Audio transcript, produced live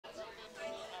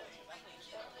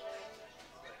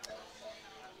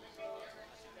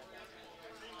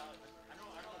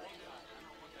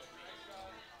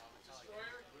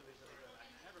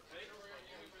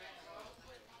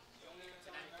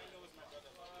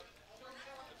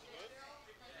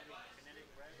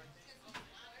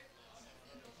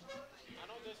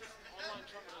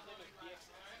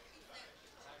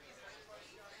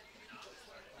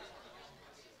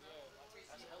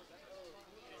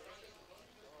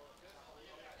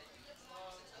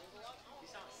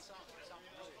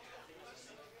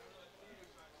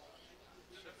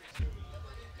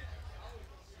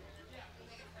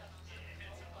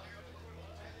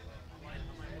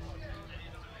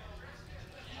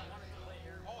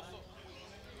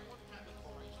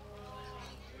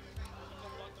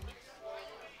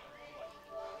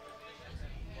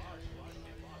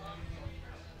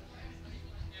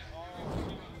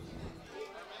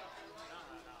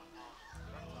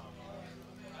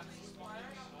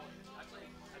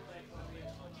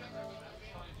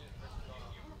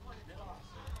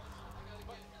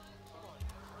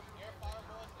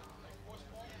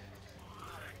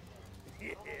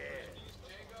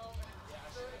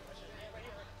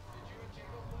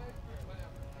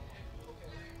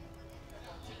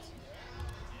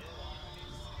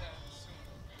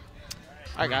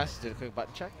Alright guys, let's do a quick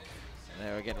button check. And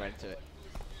then we're getting right into it.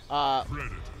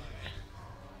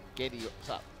 Gaty,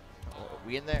 what's up?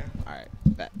 We in there? Alright,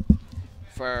 bet.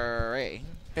 For A.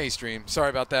 Hey stream, sorry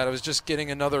about that. I was just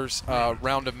getting another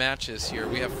round of matches here.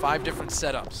 We have 5 different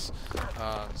setups,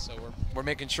 so we're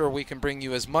making sure we can bring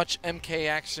you as much MK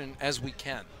action as we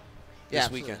can this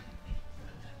weekend.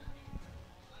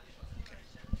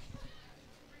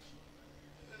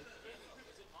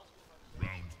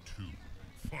 Round 2,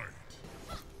 fight.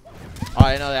 Oh,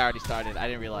 I know they already started. I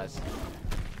didn't realize.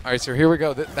 All right, so here we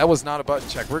go. That was not a button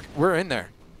check. We're in there.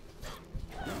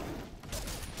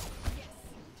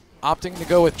 Opting to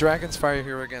go with Dragon's Fire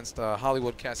here against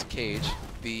Hollywood Cascade,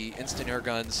 the instant air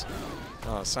guns,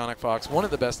 Sonic Fox, one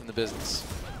of the best in the business.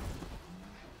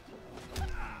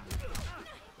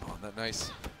 Oh, that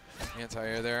nice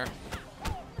anti-air there.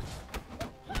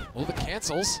 Oh, the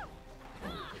cancels.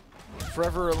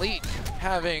 Forever Elite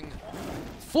having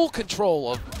full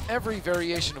control of every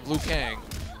variation of Liu Kang.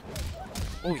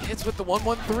 Oh, he hits with the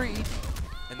 1-1-3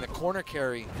 and the corner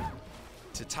carry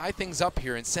to tie things up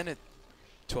here and send it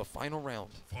to a final round.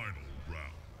 Final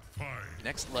round, fight.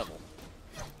 Next level.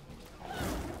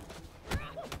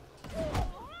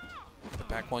 The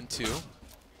back 1-2.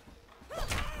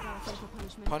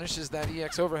 Punishes that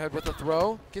EX overhead with a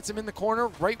throw. Gets him in the corner,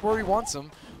 right where he wants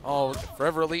him. Oh,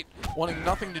 Forever Elite wanting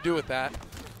nothing to do with that.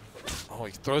 Oh,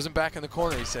 he throws him back in the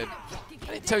corner. He said,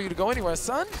 I didn't tell you to go anywhere,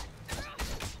 son.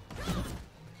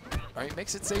 All right,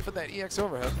 makes it safe with that EX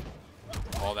overhead.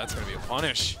 Oh, that's going to be a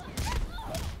punish.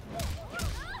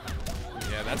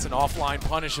 Yeah, that's an offline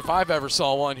punish if I've ever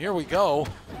saw one. Here we go.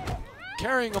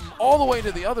 Carrying him all the way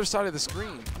to the other side of the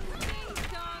screen.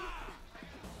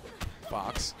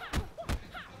 Fox.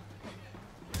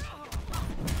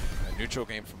 A neutral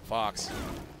game from Fox.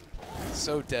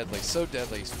 So deadly, so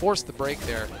deadly. He's forced the break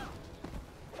there.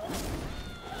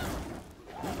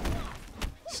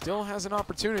 Still has an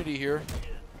opportunity here.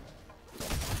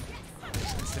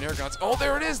 Instant air guns. Oh,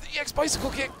 there it is, the EX bicycle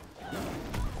kick.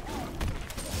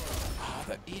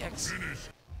 The EX.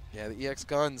 Yeah, the EX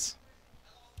guns.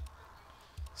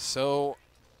 So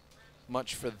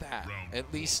much for that.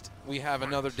 At least we have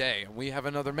another day. We have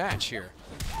another match here.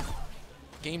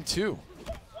 Game 2.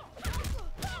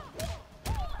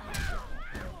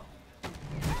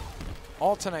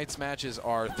 All tonight's matches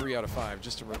are 3 out of 5,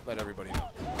 just to let everybody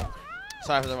know.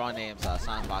 Sorry for the wrong names.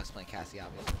 Sonic Fox playing Cassie,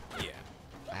 obviously. Yeah.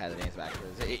 I had the names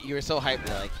backwards. You were so hyped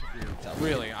that like you didn't tell me.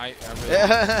 Really, I really,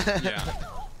 yeah.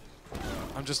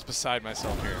 I'm just beside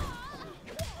myself here.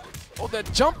 Oh,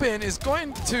 that jump in is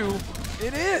going to,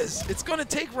 it's going to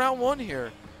take round 1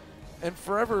 here. And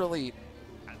Forever Elite,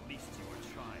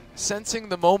 sensing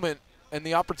the moment and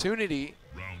the opportunity,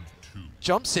 Round 2.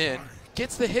 jumps in,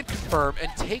 gets the hit confirmed,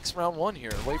 and takes round 1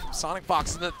 here away from Sonic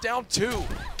Fox. And the down 2,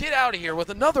 get out of here with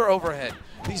another overhead.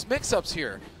 These mix-ups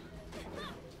here.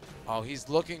 Oh, he's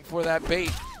looking for that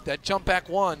bait, that jump back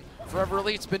 1. Forever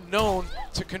Elite's been known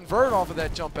to convert off of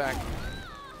that jump back.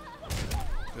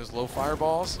 Those low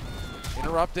fireballs,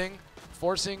 interrupting,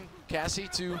 forcing Cassie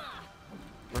to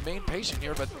remain patient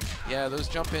here, but yeah, those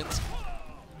jump ins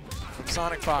from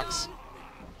Sonic Fox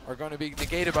are going to be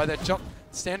negated by that jump,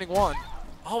 standing 1.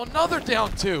 Oh, another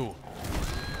down 2.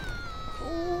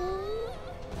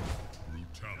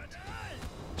 Brutality.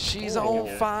 She's on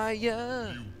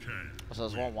fire. So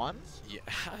it's 1-1? Yeah,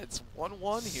 it's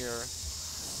 1-1 here.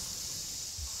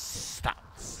 Stop.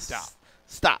 Stop.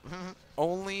 Stop.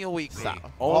 Only a weekly. Stop.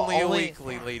 Only a Only-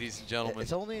 weekly, ladies and gentlemen.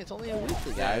 It's only a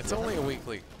weekly, guys. Yeah, it's only a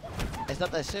weekly. It's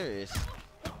not that serious.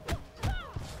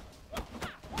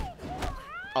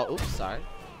 Oh, oops, sorry.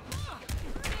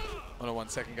 Hold on 1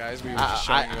 second, guys. We were just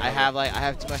showing you. I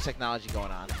have too much technology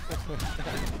going on.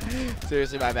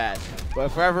 Seriously, my bad. But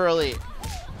Forever Elite.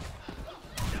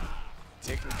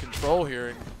 Taking control here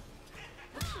in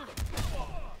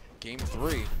game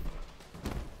 3.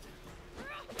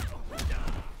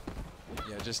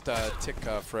 Yeah, just tick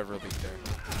Forever Elite there.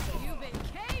 You've been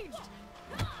caged.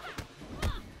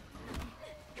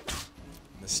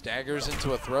 And the staggers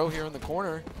into a throw here in the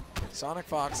corner. Sonic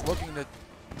Fox looking to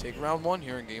take round 1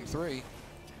 here in game 3.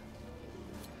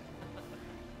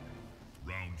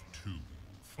 Round 2,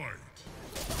 fight.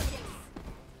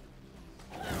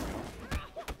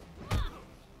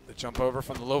 The jump over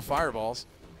from the low fireballs.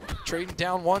 Trading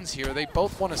down 1s here. They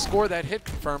both want to score that hit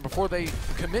confirm before they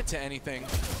commit to anything.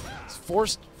 It's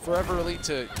forced Forever Elite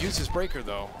to use his breaker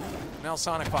though. Now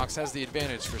Sonic Fox has the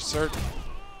advantage for certain.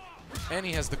 And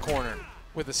he has the corner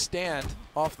with a stand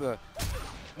off the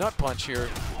nut punch here.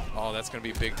 Oh, that's going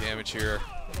to be big damage here.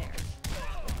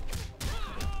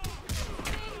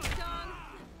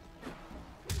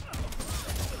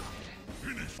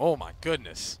 Oh, my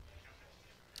goodness.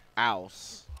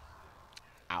 Ows.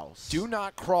 Ows. Do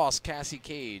not cross Cassie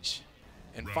Cage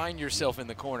and find yourself in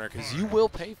the corner, because you will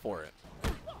pay for it.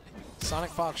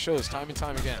 Sonic Fox shows time and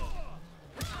time again.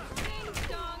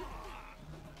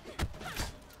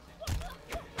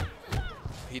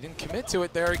 He didn't commit to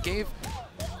it there. He gave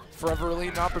Forever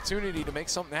Elite an opportunity to make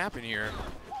something happen here.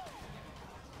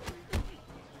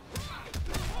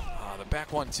 The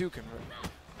back 1-2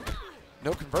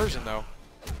 no conversion though.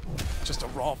 Just a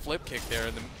raw flip kick there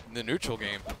in the neutral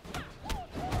game.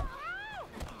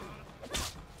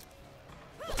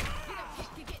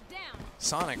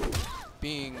 Sonic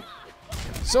being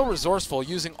so resourceful,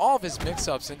 using all of his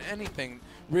mix-ups and anything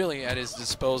really at his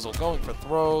disposal, going for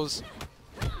throws.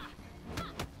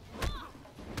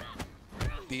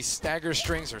 These stagger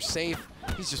strings are safe.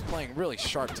 He's just playing really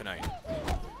sharp tonight.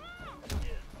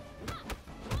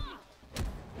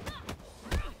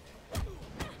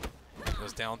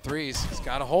 Those down threes, he's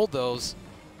got to hold those.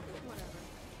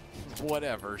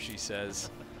 Whatever, she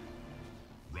says.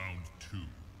 Round 2,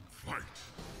 fight.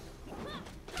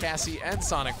 Cassie and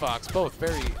Sonic Fox, both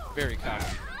very, very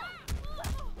cocky,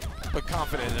 but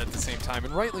confident at the same time,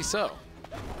 and rightly so.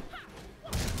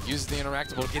 Uses the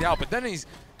interactable to get out, but then he's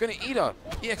gonna eat a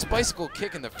EX bicycle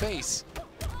kick in the face.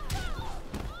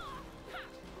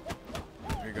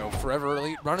 There you go, Forever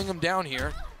Elite running him down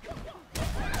here.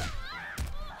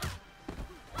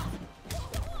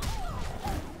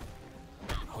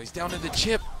 Oh, he's down to the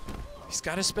chip. He's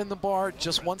got to spin the bar,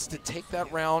 just wants to take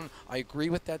that round. I agree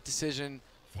with that decision.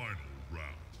 Final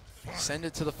round. Fight. Send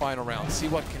it to the final round, see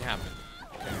what can happen.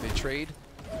 Okay, they trade.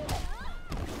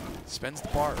 Spends the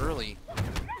bar early.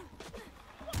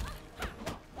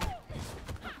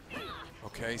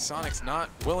 Okay, Sonic's not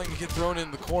willing to get thrown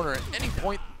in the corner at any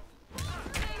point.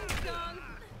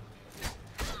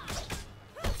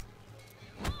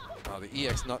 Oh, the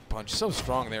EX nut punch, so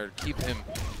strong there to keep him.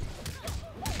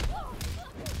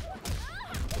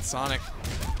 But Sonic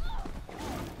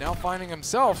now finding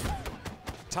himself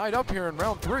tied up here in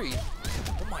round 3.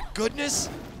 Oh my goodness,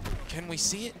 can we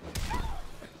see it?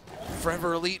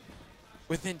 Forever Elite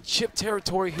within chip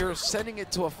territory here, sending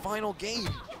it to a final game.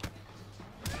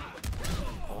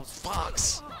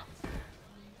 Fox.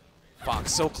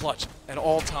 Fox so clutch at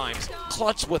all times.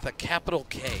 Clutch with a capital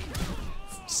K.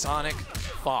 Sonic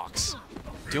Fox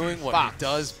doing what he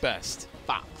does best.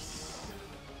 Fox.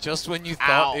 Just when you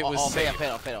thought it was safe.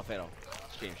 Fatal.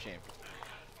 Shame.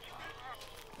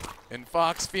 And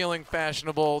Fox feeling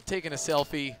fashionable, taking a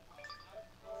selfie.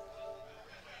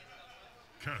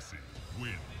 Cassie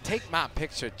wins. Take my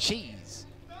picture, cheese.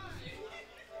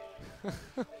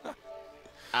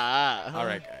 All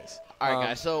right, guys.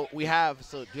 So we have.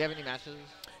 So do you have any matches?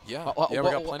 Yeah. Yeah,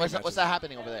 we got plenty of matches. What's that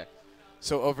happening over there?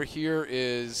 So over here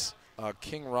is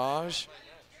King Raj.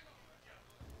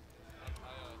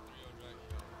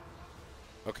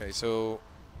 Okay, so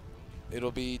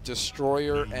it'll be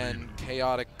Destroyer and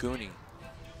Chaotic Goonie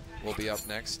will be up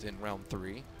next in round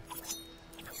 3.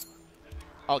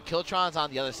 Oh, Killtron's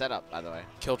on the other setup, by the way.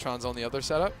 Killtron's on the other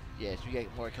setup? Yeah, should we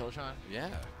get more Killtron? Yeah.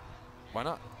 Why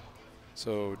not?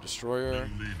 So Destroyer.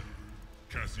 Lena,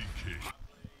 Cassie K.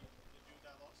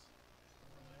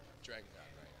 Dragon God,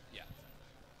 right?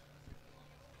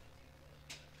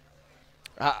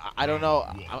 Yeah. I don't know.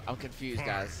 I'm confused,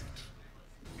 guys.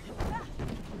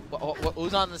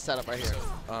 Who's on this setup right here?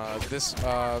 This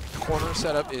corner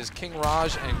setup is King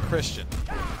Raj and Christian.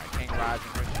 King Raj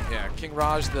and Christian. Yeah, King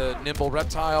Raj, the nimble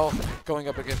reptile, going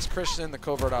up against Christian, the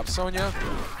covert op Sonya.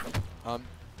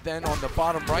 Then on the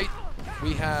bottom right,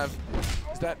 we have,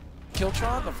 is that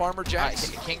Killtron, the Farmer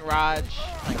Jax? King Raj,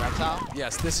 like reptile?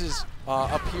 Yes, this is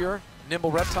up here,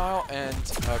 nimble reptile, and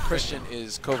Christian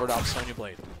is covert op Sonya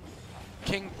Blade.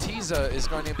 King Tiza is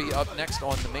going to be up next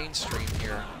on the mainstream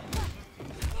here,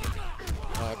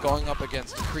 going up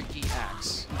against Creaky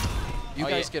Axe. You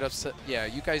guys get upset. Yeah,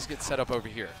 you guys get set up over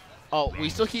here. Oh, we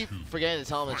still keep forgetting to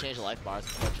tell them to change the life bars,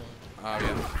 unfortunately. Oh,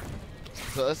 yeah.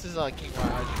 So this is King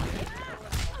Raj.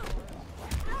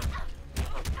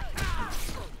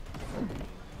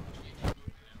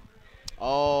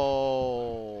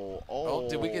 Oh,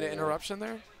 did we get an interruption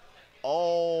there?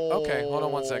 Oh. Okay, hold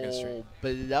on 1 second, Street.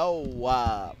 Blow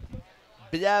up.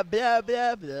 Blah, blah,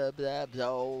 blah, blah, blah,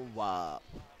 blow up.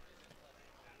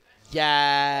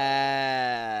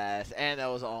 Yes. And that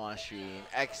was on stream.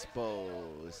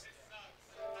 Exposed.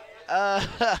 Wow.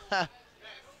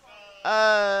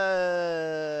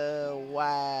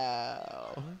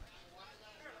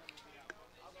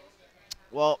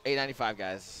 Well, $8.95,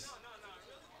 guys.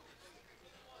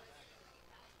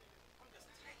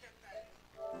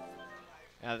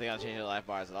 I don't think I'll change the life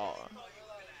bars at all.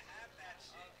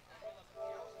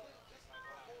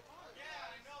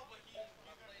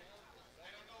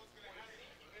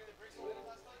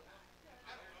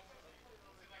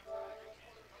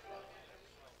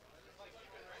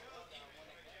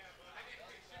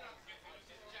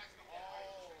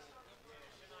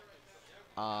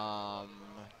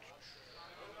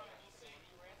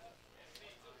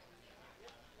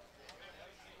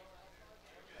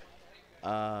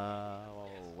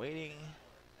 Waiting.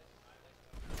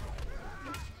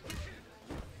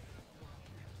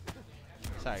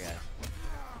 Sorry, guys.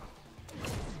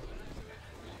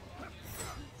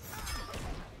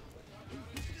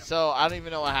 So I don't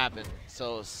even know what happened.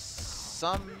 So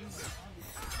some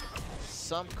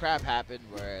crap happened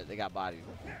where they got bodied.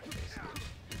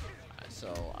 So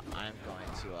I'm going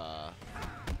to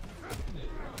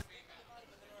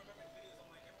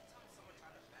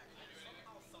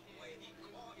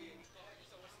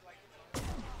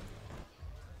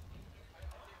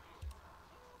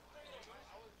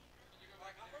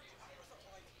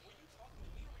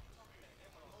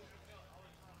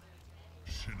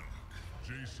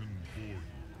Jason Voorhees.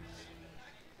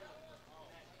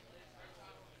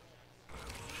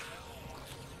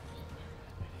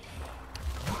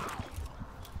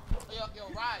 Yo,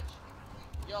 Raj.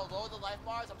 Yo, lower the life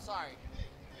bars. I'm sorry.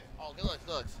 Oh, good looks,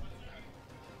 good looks.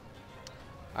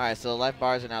 All right, so the life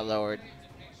bars are now lowered.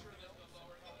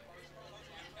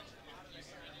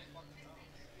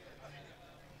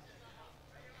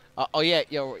 Oh yeah,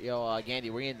 yo, Gandhi,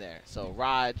 we're in there. So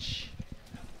Raj.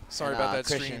 Sorry and, about that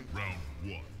Christian. stream. Round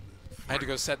 1. I had to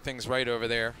go set things right over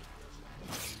there.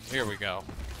 Here we go.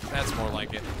 That's more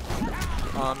like it.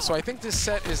 So I think this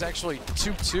set is actually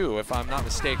 2-2, if I'm not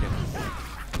mistaken.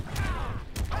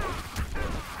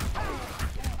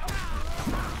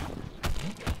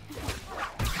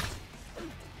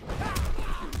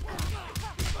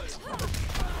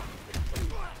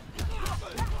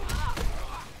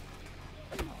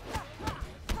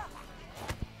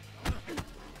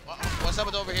 What's up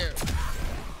with over here?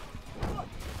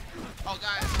 Oh,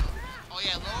 guys. Oh,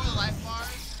 yeah, lower the life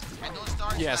bars and don't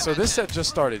start. Yeah, so this set just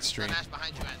started, stream.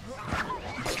 Behind you,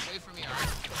 wait for me, all right?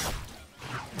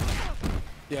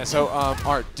 Yeah, so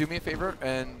Art, do me a favor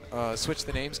and switch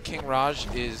the names. King Raj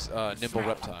is Nimble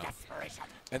Reptile.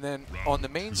 And then on the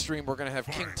main stream, we're gonna have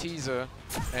King Tiza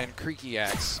and Creaky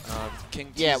Axe. King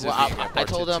Tiza. Yeah, well, being I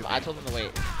told Bartitsu them. I main. told them to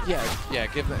wait. Yeah,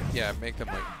 give them. Yeah, make them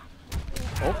wait.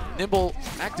 Oh, Nimble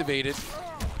activated.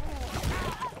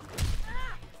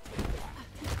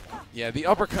 Yeah, the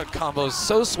uppercut combo is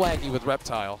so swaggy with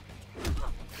Reptile.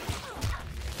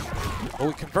 Oh,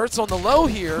 he converts on the low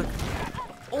here.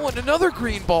 Oh, and another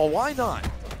green ball. Why not?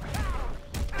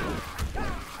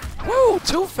 Woo,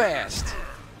 too fast.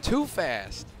 Too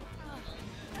fast.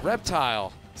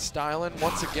 Reptile styling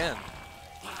once again.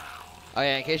 Oh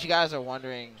yeah, in case you guys are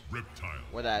wondering Reptile.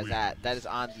 where that is win. at, that is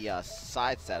on the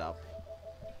side setup,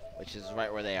 which is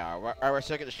right where they are. Our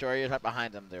Circuit Destroyer is right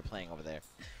behind them. They're playing over there.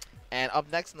 And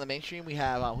up next in the mainstream, we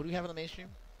have who do we have in the mainstream?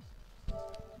 Who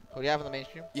do you have in the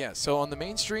mainstream? Yeah, so on the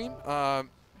main stream,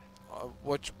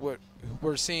 what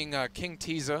we're seeing King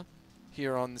Tiza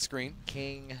here on the screen.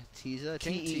 King Tiza.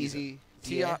 King T-E-Z.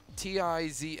 Tiza.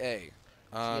 T-I-Z-A.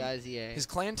 T-I-Z-A. His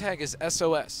clan tag is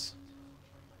SOS.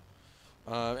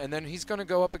 And then he's going to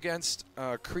go up against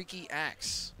Creaky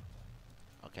Axe.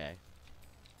 Okay.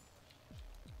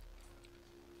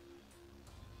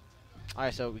 All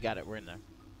right, so we got it. We're in there.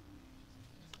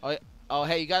 Oh,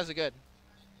 hey, you guys are good.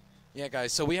 Yeah,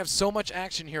 guys, so we have so much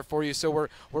action here for you. So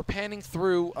we're panning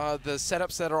through the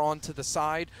setups that are on to the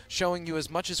side, showing you as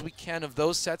much as we can of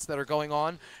those sets that are going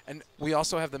on. And we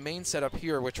also have the main setup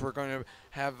here, which we're going to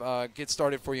have get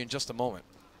started for you in just a moment.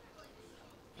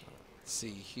 Let's see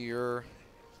here.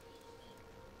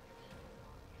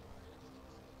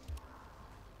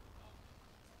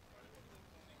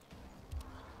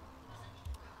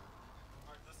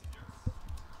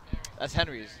 That's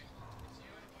Henry's.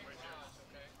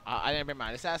 I didn't bring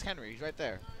mine. Let's ask Henry. He's right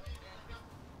there.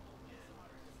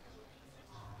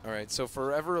 All right, so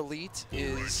Forever Elite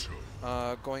is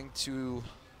going to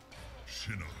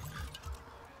Shinnok.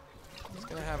 he's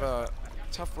going to have a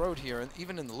tough road here, and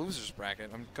even in the losers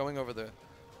bracket. I'm going over the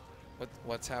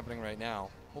what's happening right now.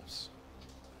 Oops.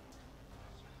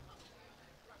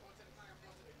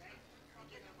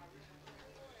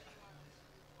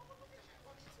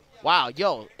 Wow,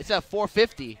 yo, it's at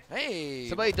 450. Hey.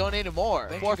 Somebody donated more.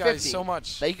 Thank you 450. guys so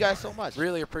much. Thank you guys so much.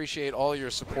 Really appreciate all your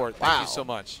support. Thank Wow. you so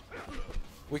much.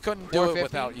 We couldn't do it 450,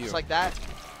 without you. just like that.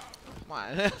 Come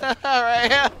on. All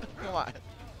right. Come on.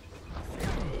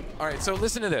 All right, so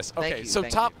listen to this. Thank Okay, you, so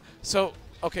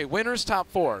thank you. winners top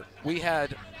 4. We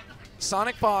had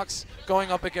Sonic Fox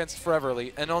going up against Forever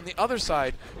Elite, and on the other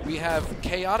side we have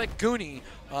Chaotic Goonie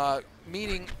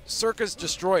meeting Circus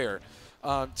Destroyer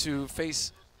to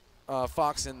face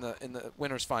Fox in the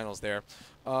winners finals there,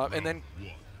 and then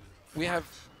we have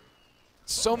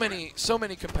so many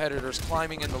competitors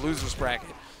climbing in the losers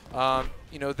bracket.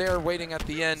 You know, they're waiting at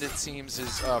the end, it seems,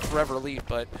 is Forever Elite,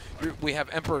 but we have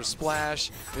Emperor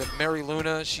Splash, we have Mary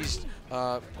Luna, she's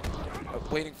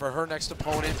waiting for her next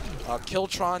opponent.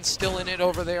 Kiltron still in it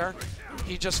over there.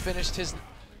 He just finished his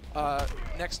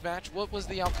next match. What was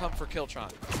the outcome for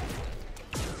Kiltron?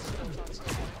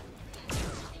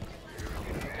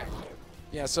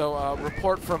 Yeah, so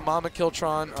report from Mama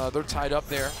Kiltron. They're tied up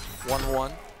there,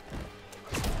 1-1.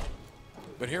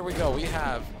 But here we go. We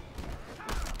have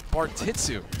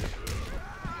Bartitsu,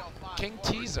 King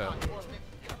Tiza.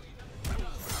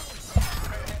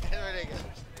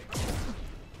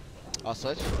 I'll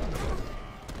switch.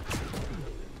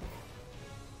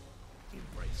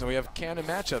 So we have canon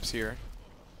matchups here.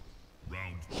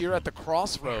 Round Here at the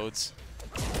crossroads.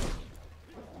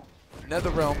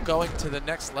 NetherRealm going to the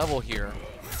next level here.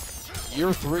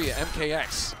 Year 3 at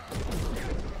MKX.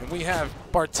 And we have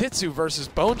Bartitsu versus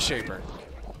Bone Shaper.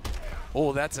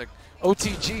 Oh, that's a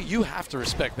OTG. You have to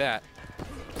respect that.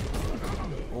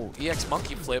 Oh, EX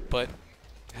monkey flip, but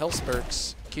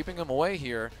Hellspurks keeping him away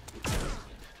here.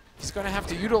 He's going to have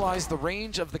to utilize the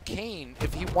range of the cane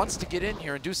if he wants to get in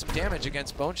here and do some damage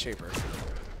against Bone Shaper.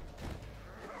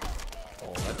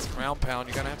 Oh, that's ground pound.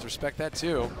 You're going to have to respect that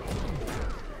too.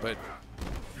 But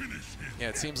yeah,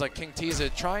 it seems like King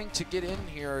Tiza trying to get in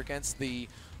here against the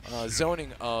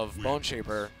zoning of Bone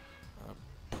Shaper,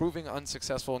 proving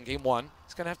unsuccessful in game 1.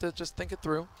 He's going to have to just think it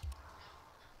through.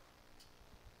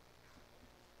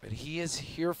 But he is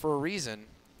here for a reason.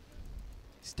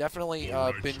 He's definitely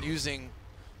been using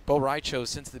Bo Raicho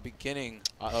since the beginning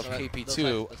of so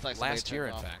KP2 looks like last year,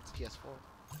 in somebody fact. turned off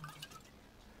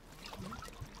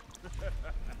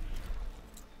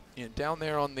And down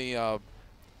there on the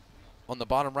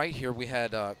bottom right here, we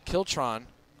had Kiltron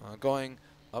going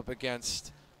up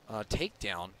against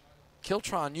Takedown.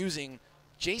 Kiltron using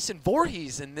Jason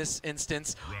Voorhees in this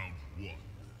instance. round 1.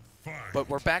 Fight. But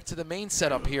we're back to the main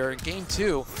setup here in game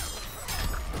 2.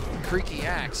 Creaky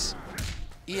Axe,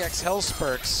 EX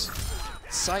Hellspurks,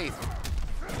 Scythe.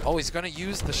 Oh, he's going to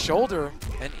use the shoulder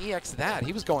and EX that.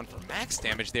 He was going for max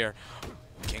damage there.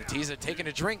 King Tiza taking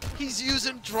a drink. He's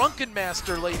using Drunken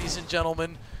Master, ladies and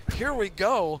gentlemen. Here we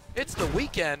go. It's the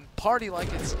weekend. Party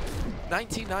like it's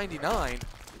 1999.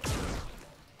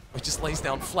 He just lays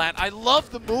down flat. I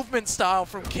love the movement style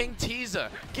from King Tiza.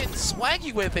 Getting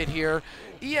swaggy with it here.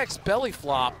 EX belly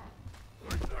flop.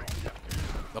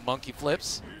 The monkey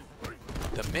flips.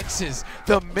 The mixes.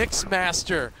 The mix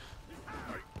master.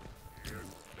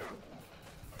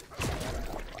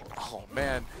 Oh,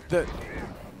 man. The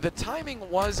timing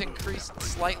was increased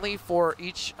slightly for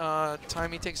each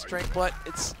time he takes a drink, but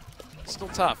it's still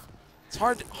tough. It's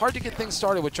hard to get things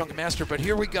started with Drunken Master, but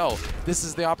here we go. This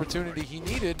is the opportunity he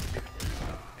needed.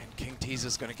 And King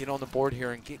Tiza's going to get on the board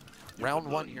here and get round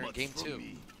 1 here in game 2.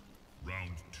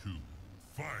 Round 2.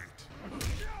 Fight.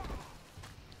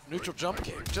 Neutral jump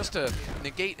kick, just to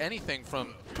negate anything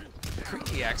from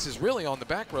Creaky Axe, is really on the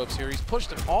back ropes here. He's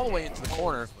pushed him all the way into the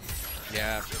corner.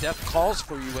 Yeah, death calls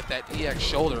for you with that EX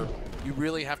shoulder. You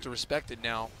really have to respect it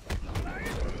now.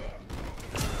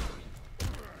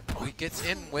 Oh, he gets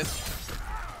in with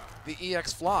the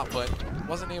EX flop, but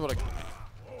wasn't able to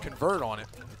convert on it.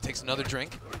 Takes another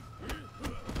drink.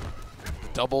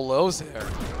 Double lows there.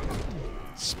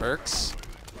 Spurks.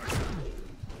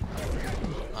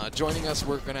 Joining us,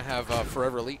 we're going to have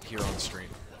Forever Elite here on the stream.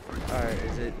 All right,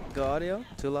 is it good audio?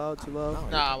 Too loud? Too low? Oh,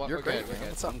 Nah, you're we're great, good, we're man. good.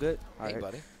 What's up? I'm good. All Hey, right.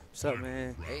 buddy. What's up,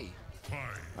 man? Hey. All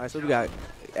right, so we got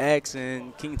Axe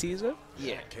and King Tiza.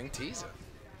 Yeah, King Tiza.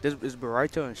 This is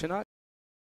Barito and Shinnok.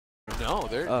 No,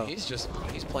 Oh. he's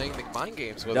playing the mind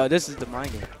games with No, him. this is the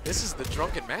mind game. This is the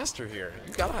Drunken Master here.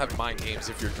 You gotta have mind games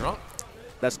if you're drunk.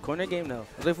 That's corner game though.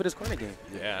 Let's live for this corner game.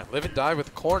 Yeah, live and die with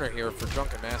the corner here for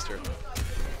Drunken Master.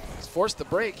 He's forced the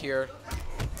break here.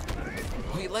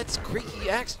 Oh, he lets Creaky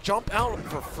Axe jump out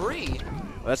for free.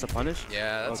 Oh, that's a punish?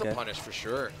 Yeah, that's Okay. a punish for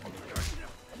sure.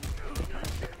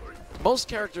 Most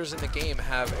characters in the game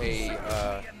have a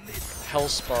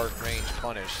Hellspark range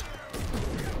punish.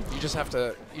 You just have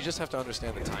to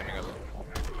understand the timing of it.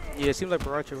 Yeah, it seems like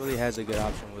Barito really has a good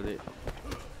option with it.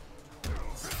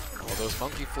 All those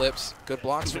monkey flips, good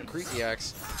blocks from Creaky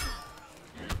Axe.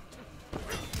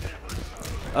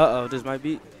 Uh-oh, this might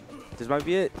be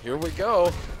it. Here we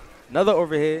go. Another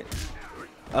overhead.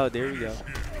 Oh, there we go.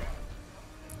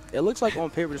 It looks like on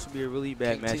paper this would be a really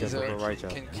bad King matchup for Tiza,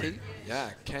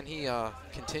 Barito. can he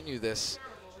continue this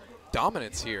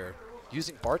dominance here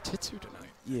using Bartitsu tonight?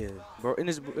 Yeah, bro. And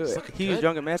looking he was good.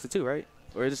 Drunken Master too, right?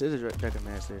 Or this is a Drunken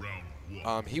Master. Round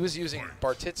 1. He was using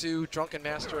Bartitsu, Drunken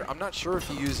Master. I'm not sure if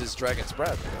he uses Dragon's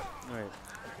Breath. All right.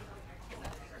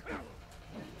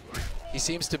 He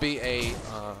seems to be a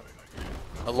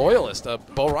loyalist, a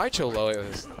Bo Raicho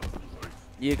loyalist.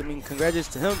 Yeah, I mean,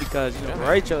 congratulations to him because, you know,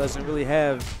 Boraicho doesn't really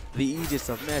have the easiest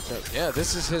of matchups. Yeah,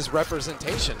 this is his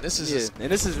representation. This is his,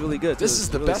 and this is really good. this is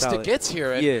the really best solid. it gets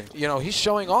here. And, Yeah. you know, he's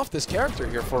showing off this character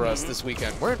here for us this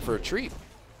weekend. We're in for a treat.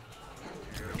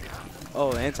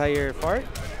 Oh, anti-air fart?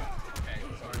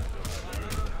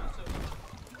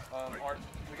 Art,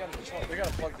 we gotta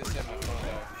plug this in before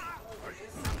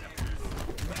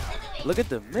Look at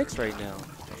the mix right now.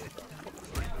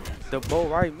 The Bo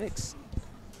Right mix.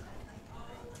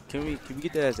 Can we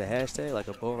get that as a hashtag, like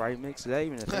a Bo Right mix? Is that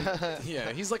even a thing?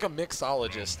 Yeah, he's like a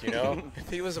mixologist, you know? If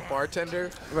he was a bartender.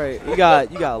 Right. You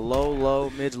got low,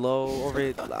 mid, low, over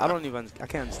it. I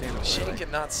can't understand it.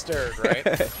 Shaken, not stirred, right?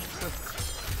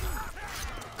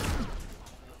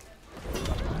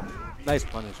 Nice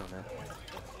punish on that.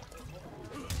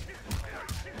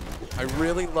 I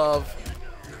really love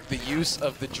the use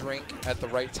of the drink at the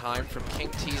right time from King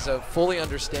Tiza, fully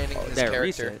understanding his That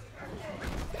character.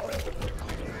 reset.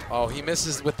 Oh, he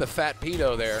misses with the fat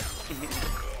pedo there.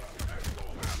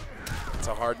 It's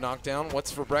a hard knockdown.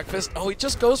 What's for breakfast? Oh, he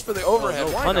just goes for the overhead.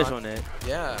 No Why punish not? on that.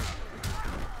 Yeah.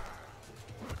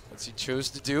 What's he choose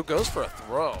to do? Goes for a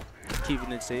throw.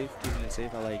 Keeping it safe.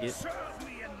 I like it.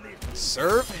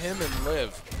 Serve him and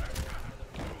live.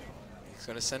 He's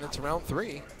going to send it to round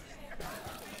 3.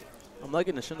 I'm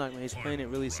liking the Shinnok, man. He's playing it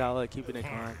really solid, keeping it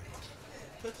calm.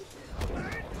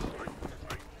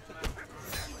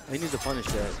 He needs to punish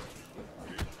that.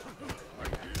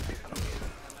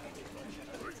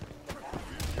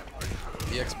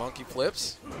 EX Monkey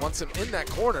flips. Wants him in that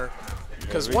corner.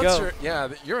 Because There we once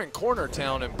go. you're in corner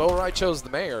town and Bo Raicho's the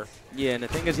mayor. Yeah, and the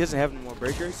thing is, he doesn't have any more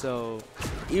breakers, so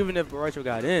even if Boraicho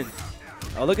got in,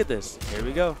 oh, look at this. Here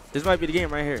we go. This might be the game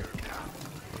right here.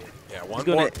 Yeah, He's one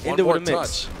gonna more, end one it more with a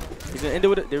mix. touch. He's going to end it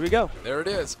with it. There we go. There it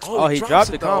is. Oh, he drops dropped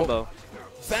it the though. combo.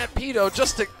 Fat Pedo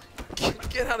just to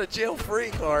get out of jail free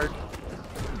card.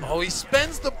 Oh, he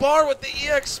spends the bar with the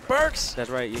EX Sparks. That's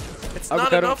right. It's not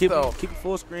Uppercut him, enough, keep though. him, keep him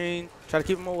full screen. Try to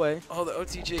keep him away. Oh, the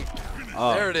OTG.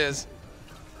 Oh. There it is.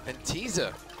 And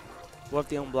Tiza. What if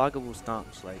the unblockable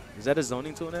stomps? Like, is that a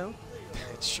zoning tool now?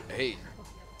 Hey,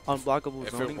 Unblockable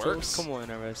If it zoning works. tools? Come on,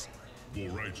 RS.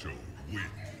 Boraicho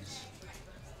wins.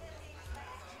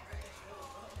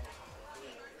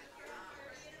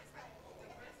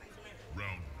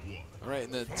 Round 1. all right,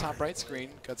 in the top right screen,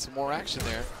 got some more action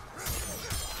there.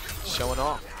 Showing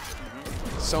off.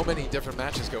 So many different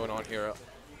matches going on here.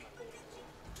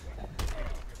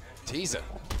 Tiza.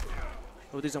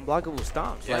 With these unblockable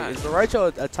stomps. Yeah. Like, is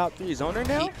Boraicho a top 3 zoner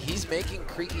now? He's making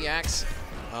Creaky Axe,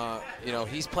 you know,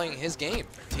 he's playing his game.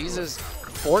 Tiza's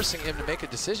forcing him to make a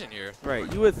decision here.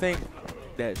 Right. You would think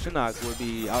that Shinnok would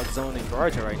be out-zoning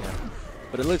Boraicho right now.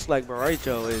 But it looks like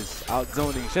Boraicho is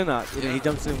out-zoning Shinnok, and then he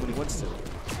jumps in when he wants to.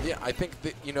 Yeah, I think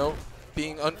that, you know,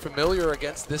 being unfamiliar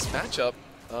against this matchup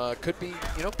could be,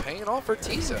 you know, paying off for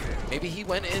Tiza. Maybe he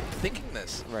went in thinking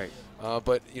this. Right.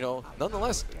 But, you know,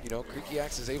 nonetheless, you know, Creaky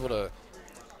Axe is able to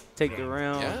Take the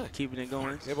round, Yeah. keeping it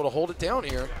going. able to hold it down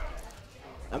here.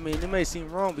 I mean, it may seem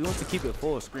wrong, but he wants to keep it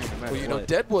full screen no matter Well, you know, what.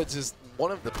 Deadwoods is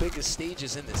one of the biggest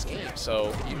stages in this game,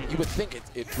 so you would think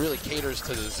it really caters to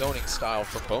the zoning style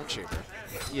from Bone Shaper.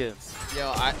 Yeah.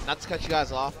 Yo, not to cut you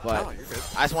guys off, but Oh, you're good.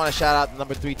 I just want to shout out the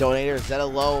number 3 donator,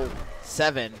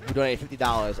 Zedalow7, who donated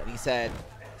 $50, and he said,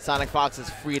 Sonic Fox is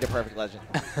free to Perfect Legend.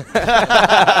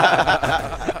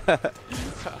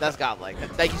 That's godlike.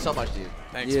 Thank you so much, dude.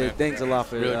 Thanks, Yeah, man. thanks a lot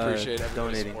for Really appreciate everybody's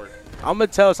donating. support. I'm going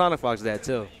to tell Sonic Fox that,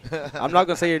 too. I'm not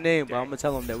going to say your name, but I'm going to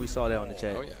tell him that we saw that on the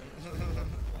chat. Oh, yeah.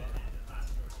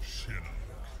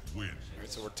 Shinnok wins. All right,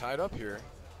 so we're tied up here.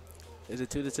 Is it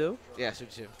 2-2? Yeah,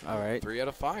 shoot you. All right. 3 out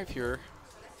of 5 here.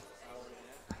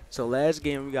 So last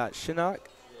game we got Shinnok,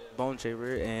 Bone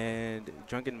Shaper, and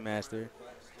Drunken Master.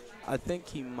 I think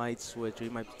he might switch, or he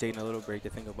might be taking a little break to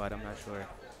think about it. I'm not sure.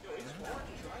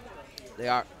 They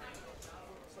are.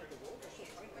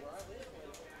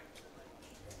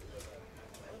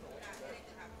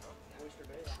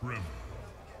 Tremor.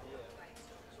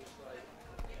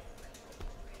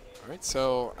 All right,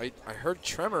 so I heard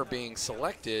Tremor being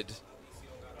selected.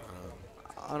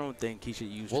 I don't think he should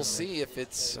use We'll Tremor. see if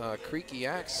it's Creaky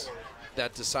Axe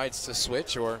that decides to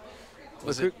switch, or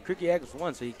was Well, it? Creaky Axe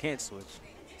won, so he can't switch.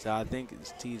 So I think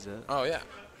it's Tiza. Oh, yeah.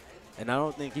 And I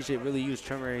don't think he should really use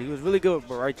Tremor. He was really good with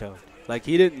Boraicho. Like,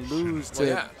 he didn't lose to Well,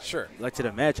 yeah, sure. like to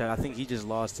the match. I think he just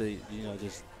lost to, you know,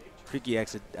 just Creaky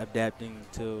Axe adapting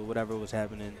to whatever was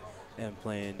happening and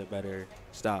playing the better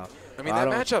style. I mean, that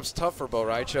matchup's tough for Bo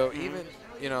Raicho. Even,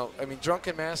 you know, I mean,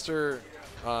 Drunken Master.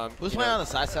 Who's you playing know, on the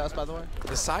side setups, by the way?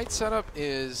 The side setup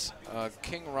is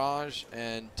King Raj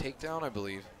and Takedown, I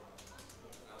believe.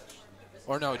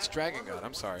 Or no, it's Dragon God.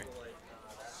 I'm sorry.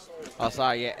 Oh,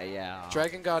 sorry. Yeah, yeah.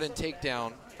 Dragon God and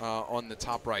Takedown on the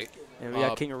top right. And we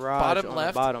got King Raj Bottom on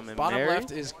left. the bottom. And Mary?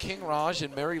 Left is King Raj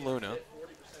and Mary Luna.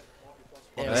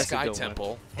 On the that's a Sky good one.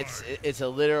 Temple. It's a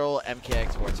literal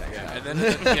MKX vortex. Yeah, and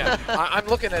then yeah, I'm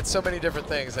looking at so many different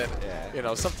things that Yeah. you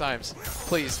know. Sometimes,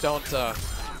 please don't.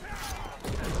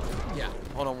 Yeah,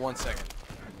 hold on 1 second.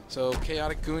 So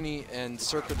Chaotic Goonie and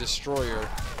Circa Destroyer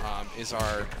is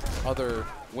our other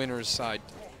winners side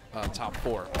top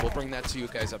 4. We'll bring that to you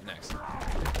guys up next.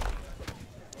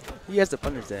 He has to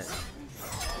punish that.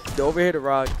 The overhead of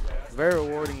Rock, very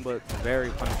rewarding, but very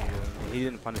punishable. He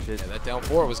didn't punish it. Yeah, that down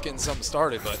 4 was getting something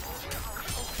started, but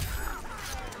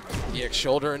EX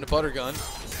shoulder into butter gun.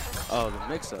 Oh, the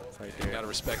mix-up right there. Gotta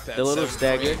respect that. The little 7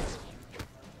 stagger. frames.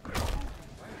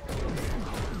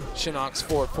 Shinnok's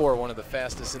 4-4, one of the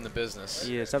fastest in the business.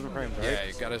 Yeah, 7 frames, right? Yeah,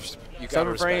 you gotta 7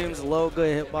 respect frames, it. low,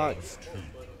 good hitbox.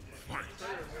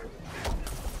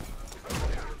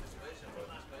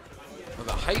 Well,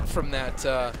 the height from that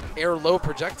air low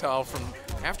projectile from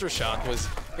Aftershock was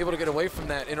able to get away from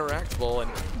that interactable,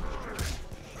 and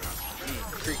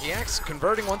Creaky Axe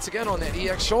converting once again on that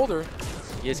EX shoulder.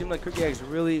 Yeah, it seems like Creaky Axe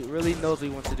really knows what he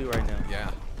wants to do right now.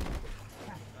 Yeah.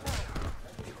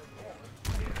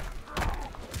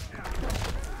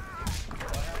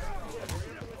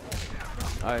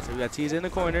 All right, so we got Tease in the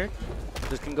corner.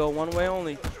 This can go one way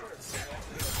only.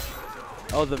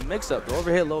 Oh, the mix-up, the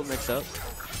overhead low mix-up.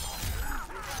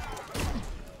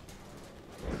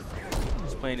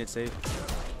 Just playing it safe.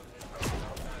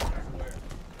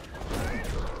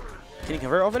 Can he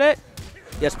convert over that?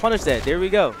 Yes, punish that. There we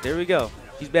go. There we go.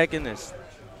 He's back in this.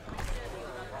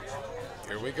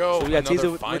 Here we go. So we got Tease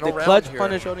Another with final the round clutch here.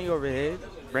 punish on the overhead,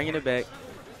 bringing it back.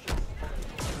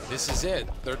 This is it.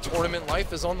 Their tournament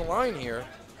life is on the line here.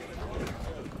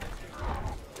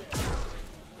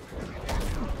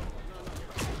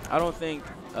 I don't think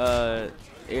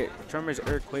Tremor's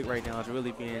Earthquake right now is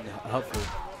really being helpful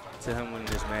to him winning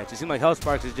this match. It seems like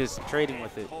Hellsparks is just trading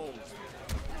with it.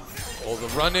 Oh, the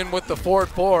run in with the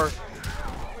 4-4.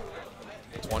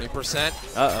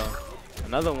 20%. Uh-oh.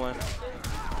 Another one.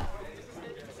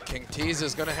 King Tease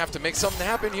is going to have to make something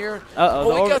happen here.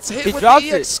 Uh-oh. Oh, he gets hit he with dropped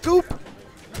the EX it. scoop.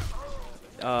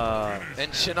 Uh,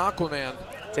 And Shinakwaman.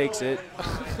 takes it.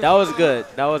 That was good.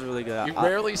 That was really good. You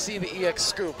rarely see the EX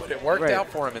scoop, but it worked Right. out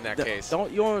for him in that case. You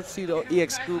don't see the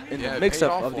EX scoop in Yeah, the it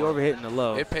mix-up paid off of the for him. overhit and the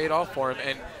low. It paid off for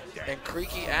him, and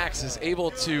Creaky Axe is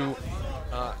able to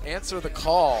answer the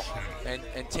call and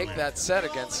take that set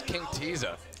against King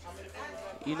Tiza.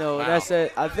 You know, Wow. that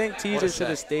said, I think What a Teaser should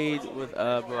have set. stayed with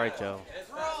Baraicho.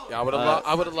 Yeah, I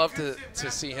would have loved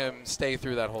to see him stay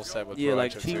through that whole set with Yeah,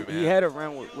 like Baracho too, he man. had a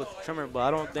run with Tremor, but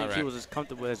I don't think he Alright. was as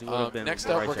comfortable as he would have been. Next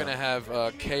with up, we're Baraicho. going to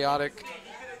have Chaotic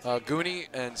Goonie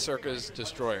and Circa's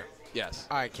Destroyer. Yes.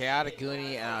 All right, Chaotic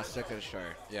Goonie and Circa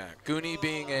Destroyer. Yeah. Goonie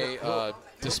being a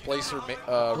displacer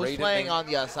Who's rated playing main. on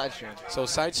the side stream? So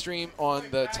side stream on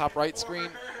the top right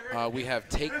screen, we have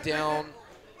Takedown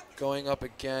going up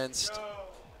against.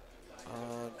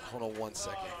 Hold on 1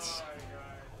 second. Is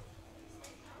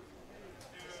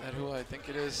that who I think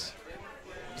it is?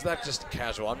 Is that just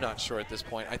casual? I'm not sure at this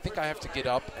point. I think I have to get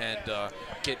up and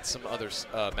get some other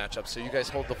matchups. So you guys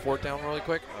hold the fort down really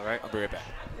quick. All right, I'll be right back.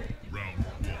 Round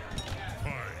 1.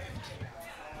 Fight.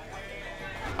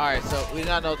 All right, so we do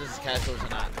not know if this is casual or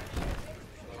not.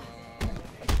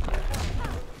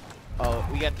 Oh,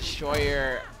 we got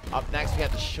Destroyer. Up next, we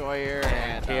got Destroyer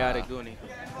and Chaotic Goonie.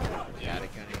 Chaotic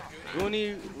Goonie.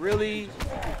 Goonie really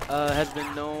has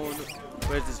been known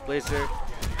for his displacer.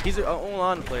 He's an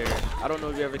online player. I don't know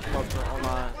if you ever came up to an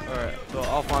online or to an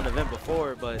offline event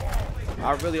before, but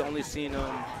I've really only seen him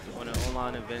on the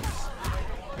online events.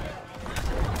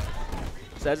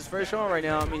 So that's his first showing right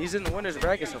now. I mean, he's in the winner's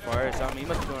bracket so far, so I mean, he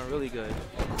must be doing really good.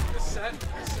 The set is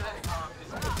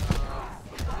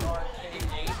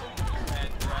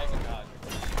and Dragon God.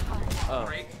 Oh,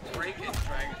 Break and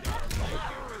Dragon God.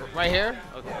 Right here?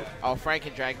 okay. Oh, Frank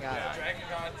and Dragon God. Dragon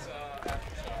God's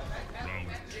Round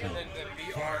 2. and then the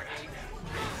BR8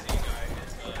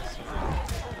 guy is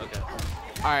Okay.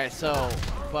 All right, so,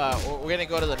 but we're gonna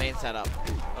go to the main setup.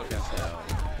 Okay. So.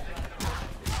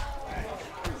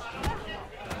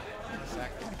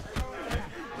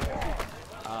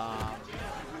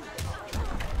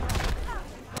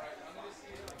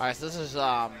 All right, so this is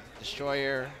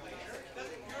Destroyer.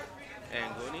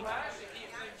 And Goonie?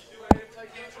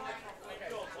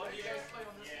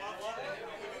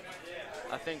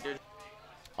 I think they're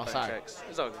Oh, sorry. checks.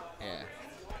 It's okay. Yeah.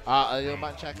 Are you doing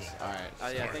button checks? All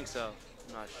right. Yeah, I think so.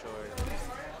 I'm not sure.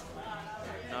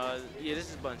 No, yeah, this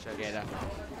is button checks. Yeah, definitely.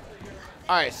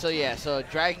 All right, so yeah, so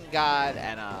Dragon God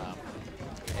and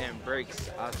and breaks,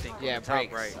 I think, Yeah, on the top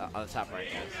breaks right. on the top right.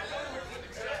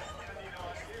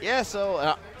 Yeah,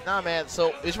 so, nah, man.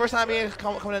 So, it's your first time being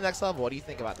coming to the next level. What do you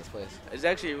think about this place? It's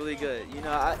actually really good. You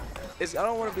know, I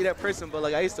don't want to be that person, but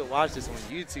like I used to watch this on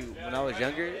YouTube when I was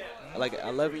younger. Like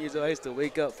 11 years old, I used to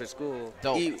wake up for school,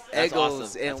 Dope. eat That's Eggos,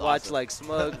 awesome. and That's watch awesome. like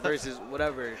Smug versus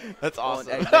whatever. That's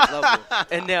awesome. On next level.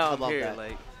 And now I I'm love here. that.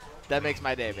 Like, That makes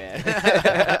my day, man.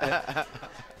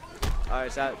 all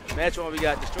right, so match one, we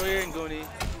got Destroyer and Goonie.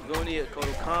 Goonie at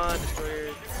Kodo Khan, Destroyer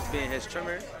being his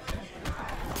trimmer.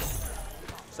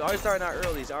 So already starting out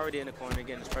early. He's already in the corner,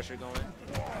 getting his pressure going.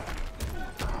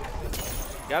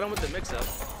 Got him with the mix-up.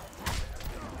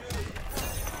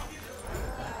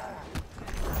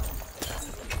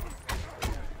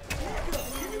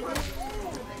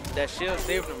 That shield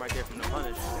saved him right there from the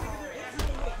punish.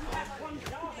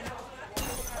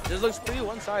 This looks pretty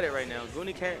one-sided right now.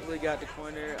 Goonie can't really got the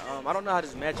corner. I don't know how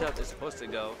this matchup is supposed to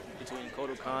go between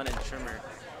Kodo Khan and Trimmer.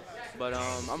 But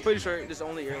I'm pretty sure this is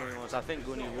only early on, so I think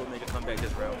Goonie will make a comeback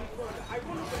this round.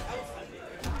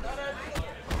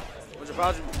 I'm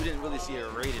surprised we didn't really see a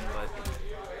Raiden, but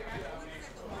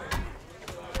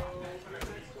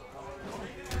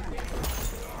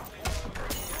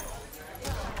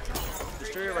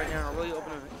Destroyer right now are really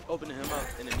opening him up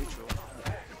in the neutral.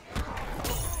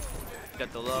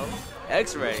 Got the low.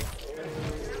 X-ray.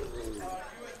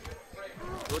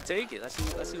 We'll take it. Let's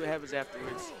see what happens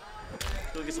afterwards.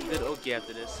 We'll get some good Oki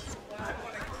after this.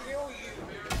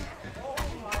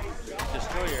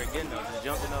 Destroyer again though, just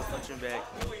jumping up, punching back.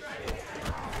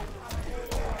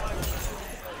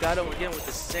 Got him again with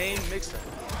the same mix-up.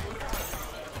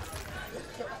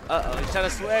 Uh-oh, he's trying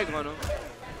to swag on him.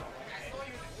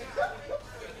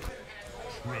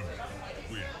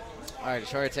 All right,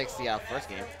 Destroyer takes the first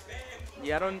game.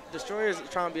 Yeah, Destroyer's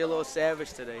trying to be a little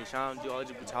savage today. He's trying to do all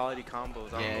the brutality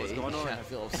combos. I don't know what's going on. Trying to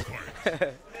feel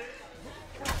upset.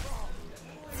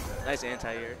 Nice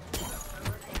anti-air.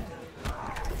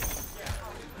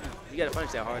 You gotta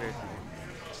punch that harder.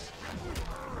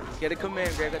 Get a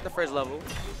command grab at the first level.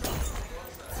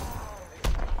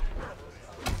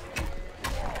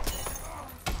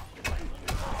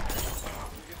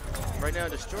 Right now,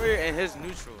 Destroyer and his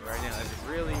neutral right now is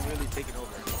really, really taking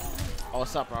over. Oh,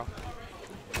 what's up, bro?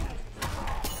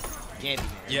 Gandy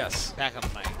here. Yes. Back on the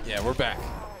mic. Yeah, we're back.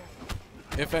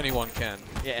 If anyone can.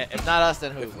 Yeah, if not us,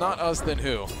 then who? If not us, then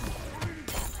who?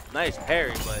 Nice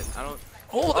parry, but I don't.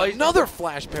 Oh, Oh, he's- another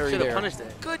flash parry Should've there. punished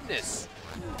that. Goodness.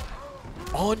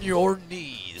 On your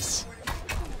knees.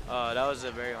 That was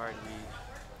a very hard read.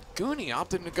 Goonie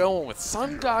opting to go in with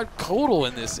Sun God Kodal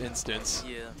in this instance.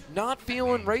 Yeah. Not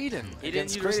feeling Raiden. He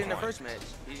didn't against use Raiden in the Crystalline. first match.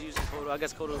 He's using Kodo. I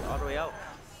guess Kodo all the way out.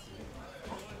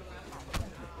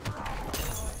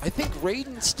 I think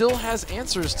Raiden still has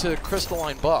answers to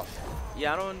Crystalline buff.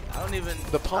 Yeah, I don't even.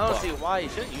 The pump I don't up. see why he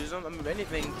shouldn't use them. I mean, if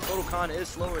anything, Kodo Khan is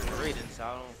slower than Raiden, so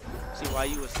I don't see why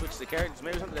you would switch the characters.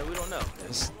 Maybe something that we don't know.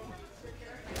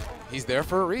 He's there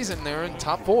for a reason. They're in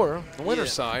top 4, the winner's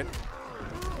Yeah. side.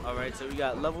 All right, so we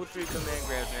got level 3 command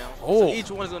grabs now. Oh. So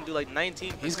each one is gonna do like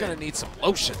 19%. He's going to need some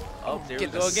lotion. Oh, there we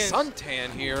Get go the again. suntan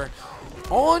here.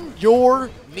 On your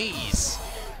knees.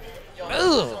 Ugh.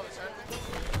 Oh,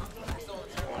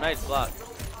 nice block.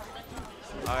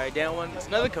 All right, down one. It's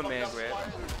another command grab.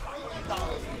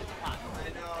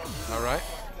 All right.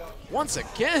 Once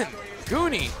again,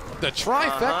 Goonie, the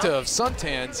trifecta of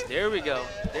suntans. There we go.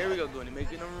 There we go, Goonie.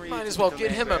 Making them read. Might as the well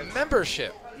get command him a grabs.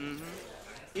 membership.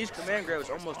 Each command grab is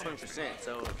almost 20%.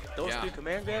 So those Yeah. 3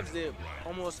 command grabs, they're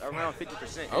almost around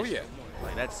 50%. Oh, yeah.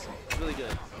 Like that's really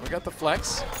good. We got the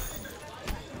flex.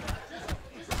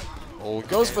 Oh, he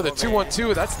goes for the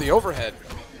 2-1-2. That's the overhead.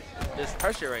 There's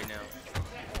pressure right now.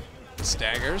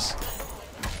 Staggers.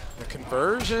 The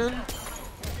conversion.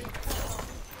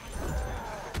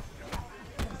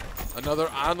 Another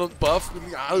Arnold buff.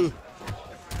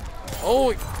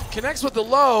 Oh, it connects with the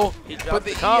low, He but dropped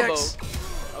the the combo. EX,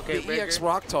 Okay, the breaker. EX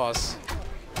rock toss.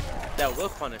 That will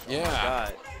punish. Oh Yeah. my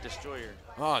God. Destroyer.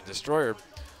 Ah, Destroyer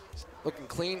looking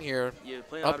clean here. Yeah,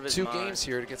 playing out Up of his 2 mind. games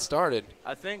here to get started.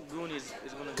 I think Goonie is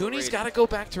going to Goonie's got to go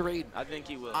back to Raiden. I think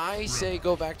he will. I say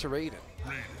go back to Raiden.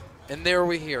 And there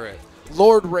we hear it.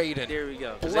 Lord Raiden, There we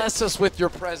go. 'Cause bless us with your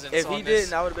presence if on, he this,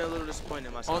 didn't, I would have been a little disappointed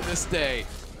in myself. on this day.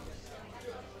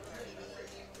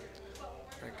 All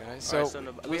right, guys. All So, right, so we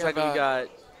looks have like we got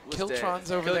what's Kiltron's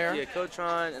that? over there. Yeah,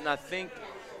 Kiltron, and I think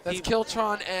that's he-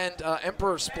 Kiltron and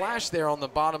Emperor Splash there on the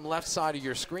bottom left side of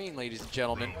your screen, ladies and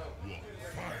gentlemen.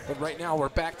 But right now we're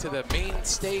back to the main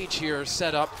stage here,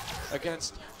 set up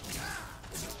against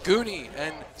Goonie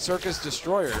and Circus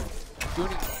Destroyer.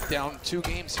 Goonie down 2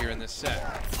 games here in this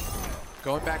set.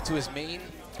 Going back to his main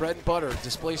bread and butter,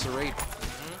 Displacer Raiden.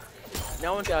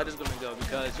 Now I want to see how this is going to go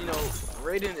because, you know,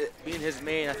 Raiden being his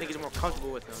main, I think he's more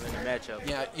comfortable with him in the matchup.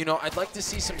 Yeah, you know, I'd like to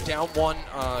see some down one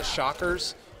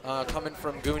shockers coming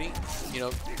from Goonie. You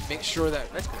know, make sure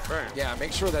that That's confirmed. yeah,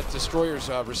 make sure that Destroyer's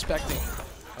respecting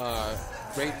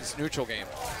Raiden's neutral game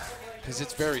because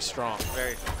it's very strong.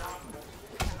 Very.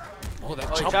 Oh, that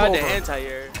Oh, he jump tried over. the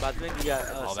anti-air, but I think he got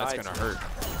Oh, that's side gonna to it. hurt.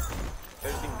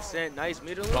 Everything sent. Nice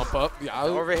middle. Bump up. Yeah,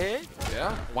 Overhead.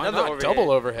 yeah. Why Another not? overhead.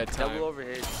 Double overhead time. Double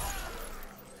overhead.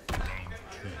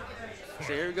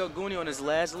 So here we go. Goonie on his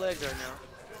last legs right now.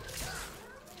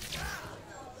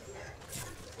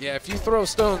 Yeah, if you throw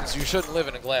stones, you shouldn't live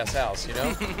in a glass house, you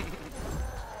know?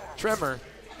 Tremor.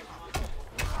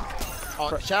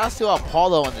 Oh, shout out to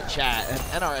Paulo in the chat and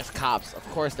NRS Cops. Of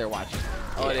course they're watching.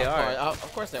 Oh, they are.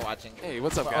 Of course they're watching. Hey,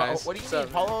 what's up, guys? What do you What's mean?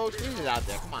 up? Paulo tweeted it out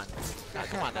there. Come on.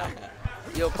 Come on now.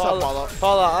 Yo, What's up, Paulo?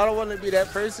 Paula, I don't want to be that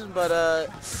person, but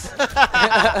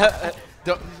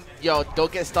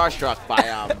Don't get starstruck by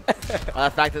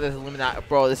the fact that there's Illuminati.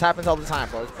 Bro, this happens all the time,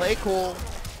 bro. Just play cool.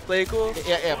 play cool.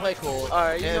 Yeah, play cool. All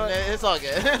right, you know what? It's all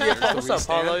good. What's up,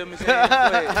 Paulo? You know what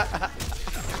I'm saying?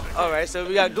 All right, so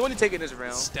we got Goonie taking this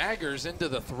round. Staggers into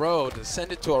the throw to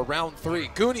send it to a round 3.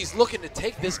 Goonies looking to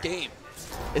take this game.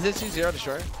 Is it 2-0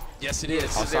 Destroyer? Yes, it Yeah, is.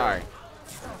 it's Oh, 2-0. sorry.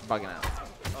 Bugging out.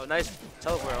 Oh, nice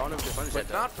teleport. I don't know if they punish that But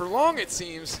though. not for long, it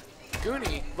seems.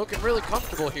 Goonie looking really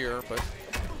comfortable here, but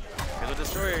Because the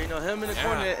Destroyer, you know, him in the Yeah.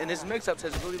 corner and his mix-ups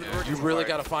has really been working you so really hard.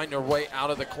 got to find your way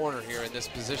out of the corner here in this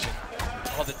position.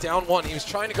 Oh, the down one. He was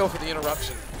trying to go for the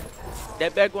interruption.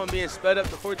 That back one being sped up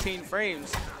to 14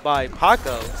 frames by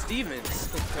Paco Stevens.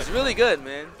 It's really good,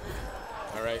 man.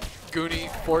 All right. Goonie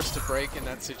forced to break in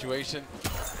that situation.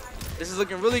 This is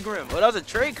looking really grim. Oh, that was a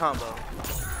trade combo.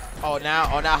 Oh, now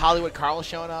Hollywood Carl's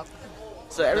showing up.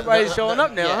 So everybody's showing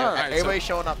up now, Yeah, huh? Alright, everybody's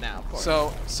showing up now. Of course.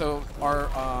 So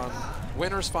our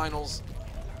winners finals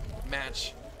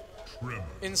match Tremor.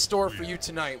 in store for you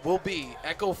tonight will be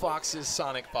Echo Fox's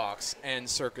Sonic Fox and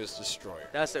Circus Destroyer.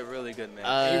 That's a really good match.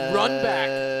 A run back,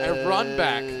 a run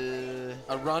back,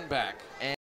 a run back.